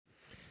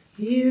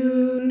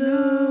You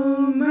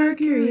know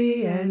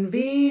Mercury and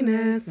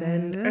Venus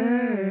and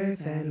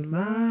Earth and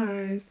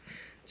Mars,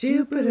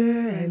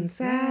 Jupiter and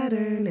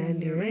Saturn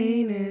and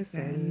Uranus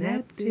and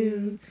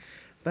Neptune.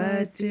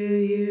 But do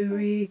you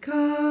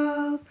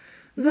recall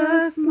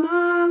the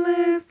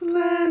smallest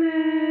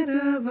planet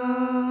of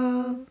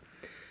all?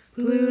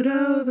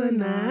 Pluto, the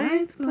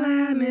ninth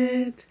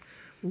planet,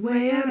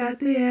 way out at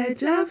the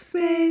edge of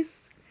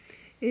space,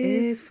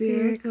 is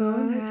spherical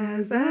and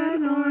has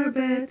an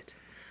orbit,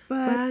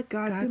 but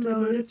got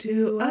demoted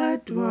to a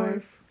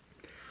dwarf.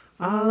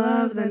 All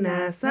of the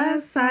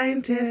NASA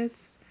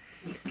scientists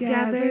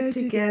gathered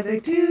together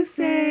to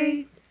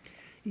say,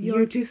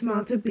 you're too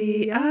small to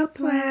be a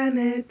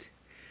planet.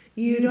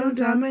 You don't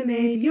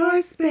dominate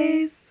your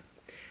space.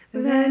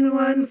 Then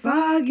one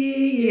foggy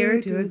year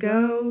or two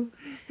ago,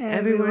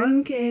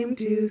 everyone came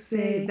to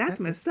say, that's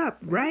messed up,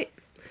 right?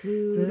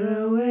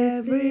 Pluto,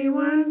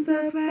 everyone's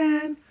a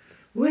fan.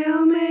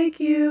 We'll make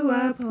you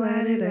a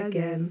planet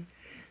again.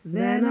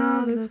 Then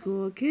all the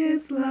school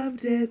kids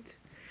loved it,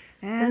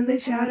 and they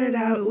shouted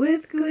out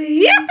with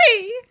glee,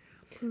 yippee!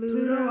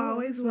 Pluto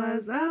always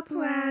was a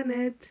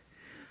planet.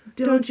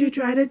 Don't you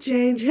try to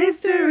change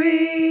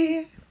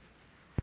history.